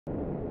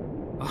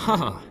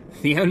Ah,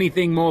 the only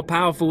thing more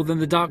powerful than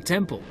the Dark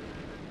Temple.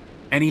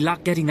 Any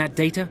luck getting that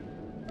data?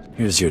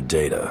 Here's your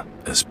data,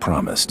 as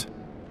promised.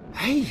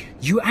 Hey,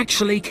 you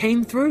actually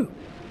came through.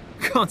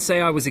 Can't say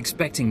I was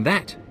expecting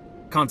that.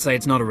 Can't say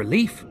it's not a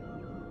relief.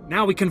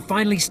 Now we can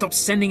finally stop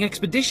sending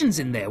expeditions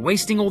in there,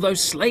 wasting all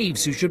those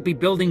slaves who should be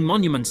building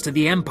monuments to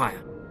the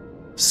Empire.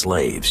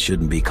 Slaves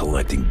shouldn't be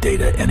collecting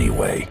data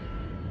anyway.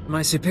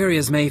 My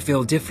superiors may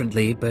feel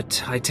differently,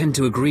 but I tend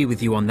to agree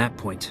with you on that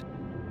point.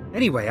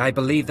 Anyway, I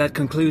believe that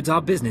concludes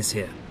our business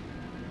here.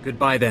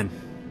 Goodbye then,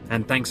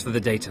 and thanks for the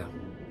data.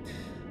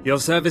 Your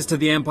service to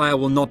the Empire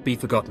will not be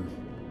forgotten.